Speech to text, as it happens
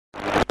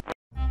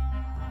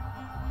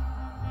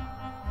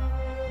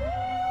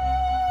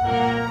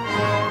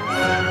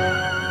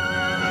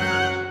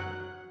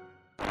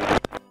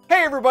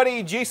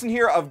everybody, Jason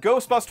here of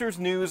Ghostbusters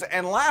News,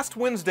 and last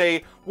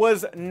Wednesday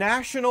was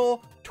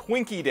National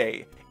Twinkie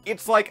Day.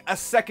 It's like a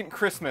second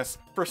Christmas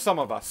for some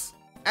of us.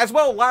 As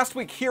well, last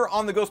week here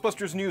on the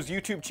Ghostbusters News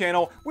YouTube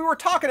channel, we were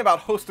talking about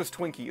Hostess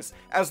Twinkies.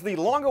 As the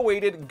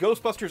long-awaited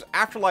Ghostbusters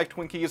Afterlife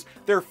Twinkies,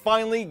 they're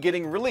finally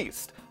getting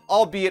released,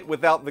 albeit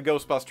without the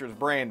Ghostbusters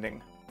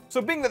branding.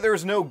 So being that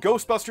there's no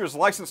Ghostbusters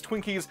licensed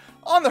Twinkies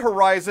on the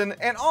horizon,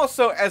 and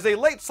also as a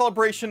late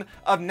celebration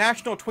of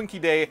National Twinkie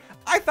Day,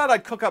 I thought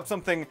I'd cook up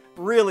something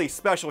really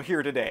special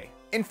here today.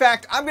 In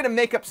fact, I'm gonna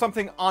make up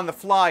something on the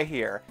fly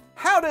here.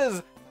 How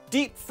does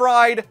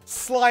deep-fried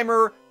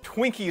SLIMER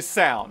Twinkies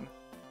sound?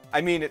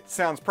 I mean, it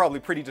sounds probably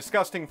pretty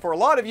disgusting for a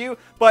lot of you,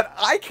 but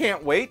I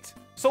can't wait.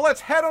 So let's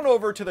head on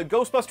over to the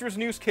Ghostbusters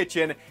News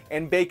kitchen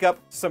and bake up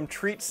some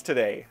treats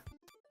today.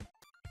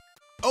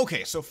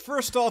 Okay, so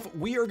first off,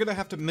 we are gonna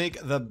have to make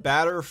the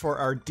batter for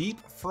our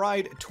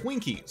deep-fried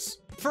Twinkies.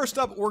 First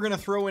up, we're gonna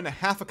throw in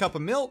half a cup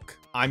of milk.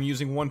 I'm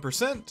using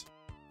 1%.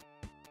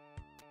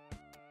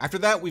 After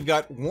that, we've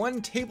got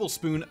 1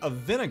 tablespoon of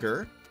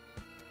vinegar.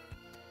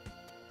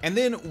 And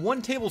then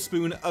 1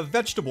 tablespoon of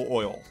vegetable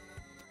oil.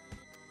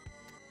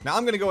 Now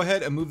I'm gonna go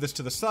ahead and move this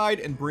to the side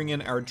and bring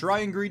in our dry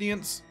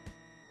ingredients.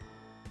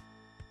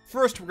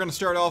 First, we're gonna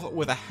start off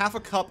with a half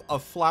a cup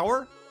of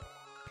flour.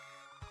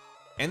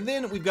 And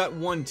then we've got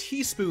 1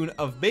 teaspoon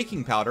of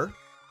baking powder,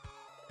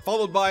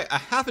 followed by a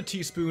half a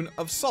teaspoon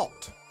of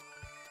salt.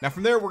 Now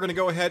from there, we're going to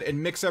go ahead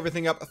and mix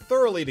everything up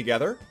thoroughly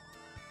together.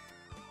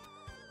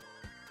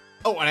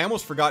 Oh, and I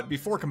almost forgot,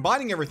 before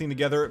combining everything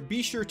together,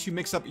 be sure to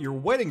mix up your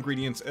wet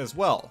ingredients as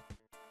well.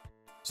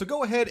 So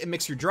go ahead and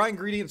mix your dry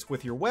ingredients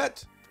with your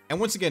wet.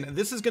 And once again,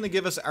 this is going to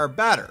give us our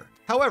batter.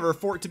 However,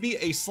 for it to be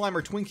a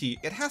SLIMER Twinkie,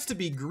 it has to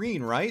be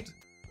green, right?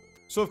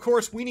 So of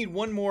course, we need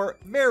one more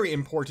very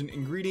important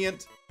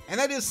ingredient, and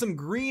that is some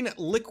green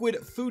liquid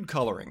food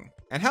coloring.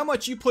 And how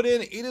much you put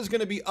in, it is going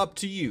to be up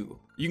to you.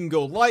 You can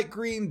go light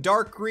green,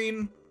 dark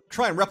green,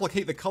 try and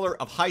replicate the color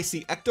of High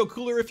C Ecto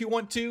Cooler if you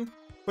want to.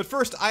 But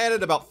first, I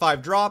added about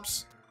 5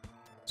 drops,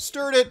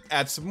 stirred it,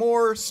 add some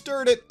more,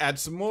 stirred it, add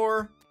some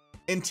more,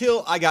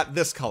 until I got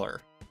this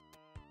color.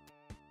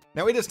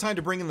 Now it is time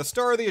to bring in the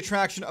star of the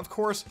attraction, of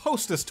course,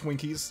 Hostess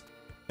Twinkies.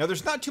 Now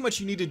there's not too much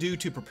you need to do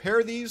to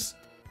prepare these.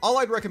 All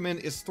I'd recommend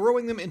is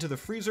throwing them into the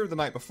freezer the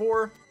night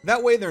before.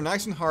 That way they're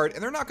nice and hard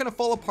and they're not going to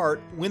fall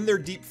apart when they're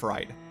deep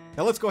fried.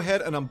 Now let's go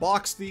ahead and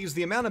unbox these.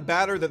 The amount of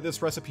batter that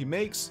this recipe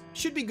makes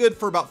should be good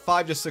for about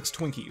 5 to 6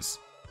 Twinkies.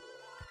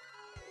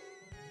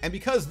 And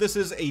because this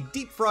is a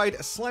deep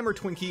fried SLIMER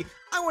Twinkie,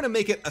 I want to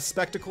make it a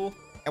spectacle.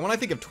 And when I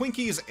think of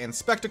Twinkies and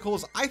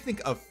spectacles, I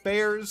think of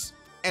fairs.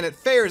 And at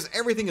fairs,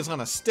 everything is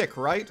on a stick,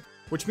 right?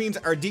 Which means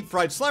our deep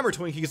fried SLIMER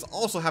Twinkies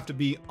also have to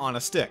be on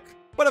a stick.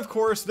 But of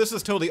course, this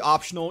is totally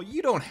optional.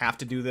 You don't have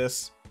to do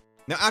this.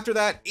 Now after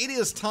that, it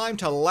is time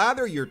to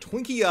lather your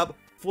Twinkie up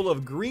full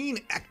of green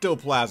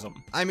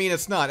ectoplasm. I mean,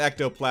 it's not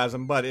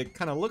ectoplasm, but it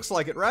kind of looks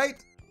like it, right?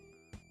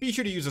 Be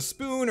sure to use a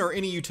spoon or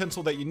any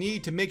utensil that you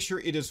need to make sure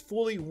it is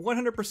fully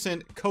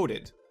 100%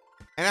 coated.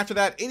 And after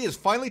that, it is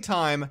finally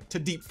time to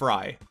deep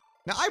fry.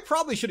 Now I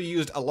probably should have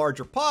used a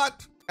larger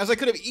pot, as I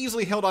could have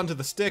easily held onto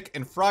the stick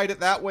and fried it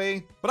that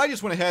way, but I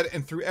just went ahead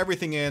and threw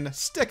everything in,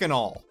 stick and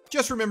all.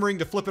 Just remembering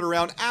to flip it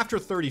around after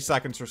 30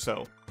 seconds or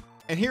so.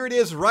 And here it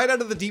is right out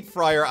of the deep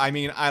fryer. I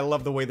mean, I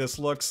love the way this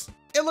looks.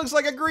 It looks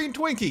like a green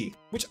Twinkie,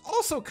 which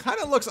also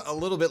kind of looks a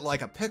little bit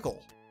like a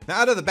pickle.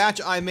 Now out of the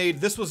batch I made,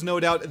 this was no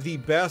doubt the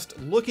best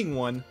looking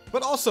one,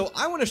 but also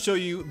I want to show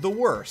you the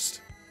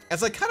worst.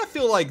 As I kind of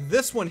feel like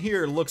this one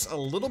here looks a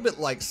little bit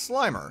like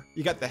SLIMER.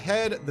 You got the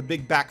head, the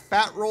big back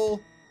fat roll,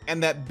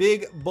 and that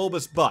big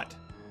bulbous butt.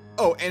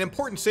 Oh, an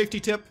important safety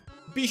tip,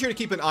 be sure to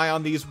keep an eye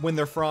on these when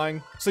they're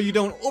frying, so you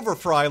don't over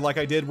fry like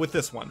I did with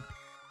this one.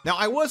 Now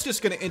I was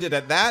just gonna end it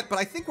at that, but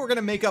I think we're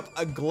gonna make up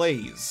a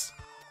glaze.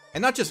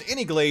 And not just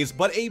any glaze,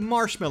 but a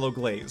marshmallow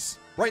glaze.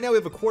 Right now we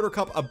have a 1/4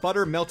 cup of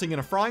butter melting in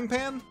a frying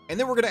pan, and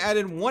then we're gonna add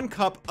in 1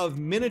 cup of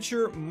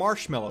miniature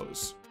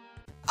marshmallows.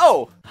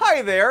 Oh,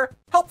 hi there!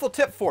 Helpful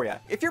tip for you.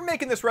 If you're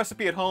making this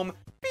recipe at home,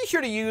 be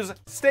sure to use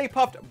Stay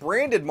Puft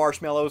branded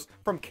marshmallows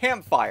from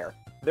Campfire.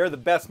 They're the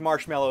best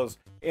marshmallows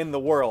in the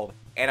world.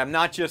 And I'm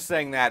not just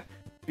saying that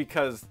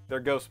because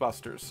they're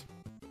Ghostbusters.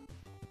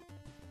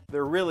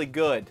 They're really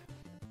good.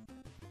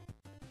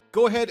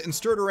 Go ahead and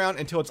stir it around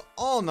until it's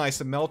all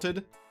nice and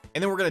melted.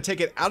 And then we're going to take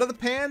it out of the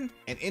pan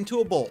and into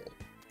a bowl.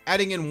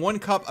 Adding in 1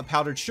 cup of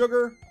powdered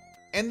sugar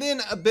and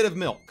then a bit of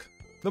milk.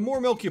 The more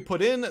milk you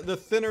put in, the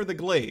thinner the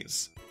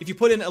glaze. If you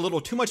put in a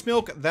little too much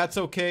milk, that's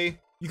okay.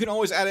 You can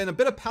always add in a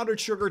bit of powdered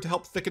sugar to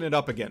help thicken it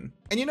up again.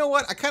 And you know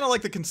what? I kind of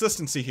like the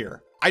consistency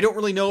here. I don't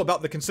really know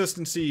about the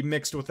consistency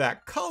mixed with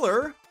that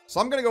color,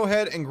 so I'm going to go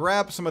ahead and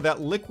grab some of that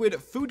liquid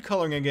food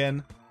coloring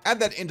again, add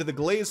that into the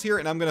glaze here,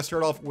 and I'm going to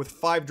start off with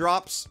 5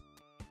 drops,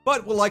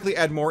 but we'll likely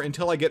add more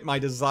until I get my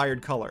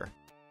desired color.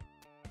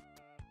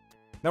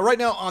 Now right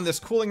now on this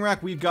cooling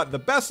rack, we've got the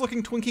best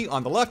looking Twinkie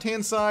on the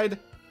left-hand side,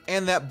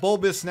 and that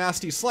bulbous,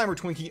 nasty SLIMER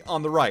Twinkie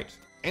on the right.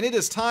 And it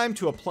is time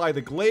to apply the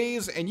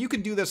glaze, and you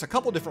can do this a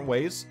couple different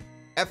ways.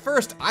 At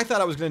first, I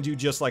thought I was going to do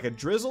just like a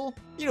drizzle,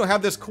 you know,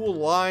 have this cool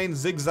line,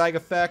 zigzag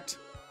effect,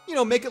 you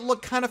know, make it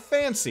look kind of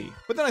fancy.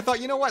 But then I thought,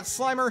 you know what,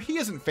 Slimer, he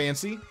isn't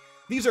fancy.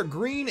 These are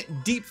green,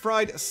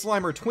 deep-fried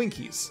Slimer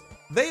Twinkies.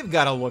 They've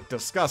got to look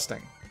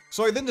disgusting.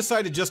 So I then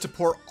decided just to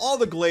pour all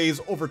the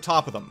glaze over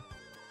top of them.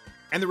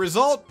 And the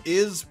result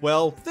is,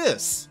 well,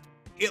 this.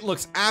 It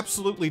looks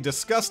absolutely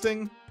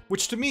disgusting,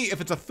 which to me, if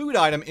it's a food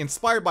item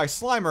inspired by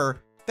Slimer,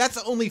 that's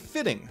only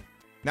fitting.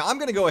 Now I'm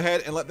going to go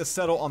ahead and let this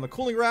settle on the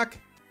cooling rack,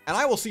 and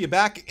I will see you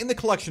back in the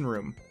collection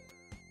room.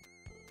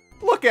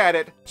 Look at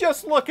it!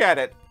 Just look at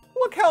it!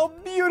 Look how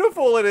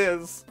beautiful it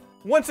is!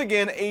 Once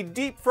again, a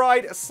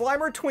deep-fried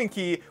Slimer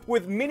Twinkie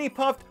with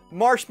mini-puffed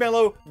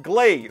marshmallow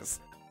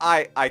glaze.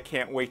 I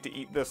can't wait to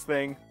eat this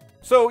thing.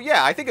 So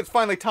yeah, I think it's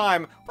finally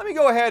time. Let me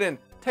go ahead and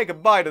take a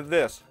bite of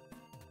this.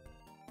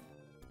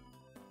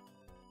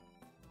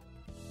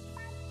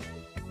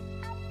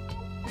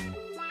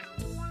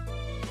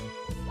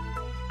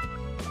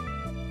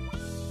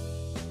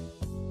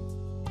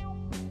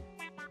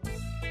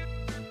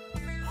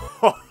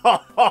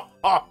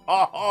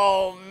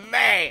 Oh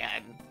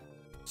man!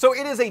 So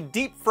it is a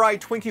deep-fried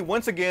Twinkie,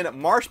 once again,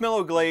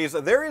 marshmallow glaze.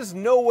 There is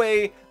no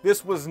way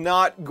this was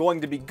not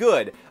going to be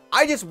good.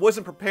 I just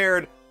wasn't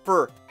prepared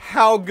for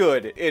how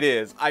good it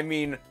is. I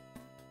mean,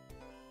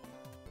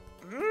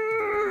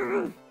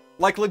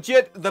 like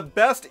legit the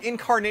best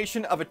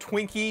incarnation of a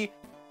Twinkie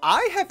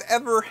I have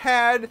ever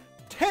had.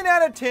 10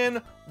 out of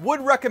 10,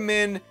 would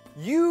recommend.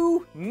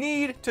 You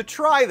need to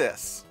try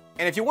this.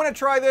 And if you want to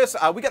try this,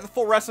 we got the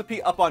full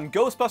recipe up on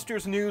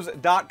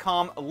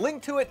GhostbustersNews.com.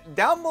 Link to it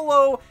down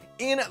below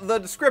in the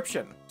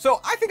description.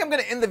 So I think I'm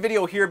going to end the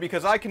video here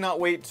because I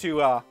cannot wait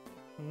to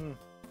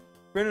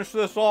finish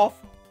this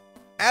off.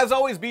 As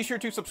always, be sure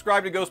to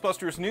subscribe to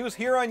Ghostbusters News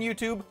here on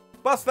YouTube.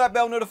 Bust that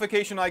bell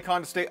notification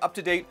icon to stay up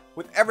to date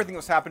with everything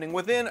that's happening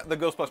within the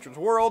Ghostbusters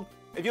world.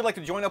 If you'd like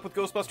to join up with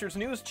Ghostbusters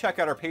News, check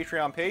out our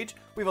Patreon page.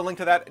 We have a link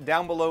to that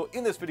down below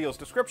in this video's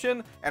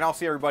description. And I'll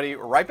see everybody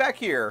right back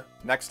here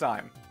next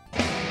time.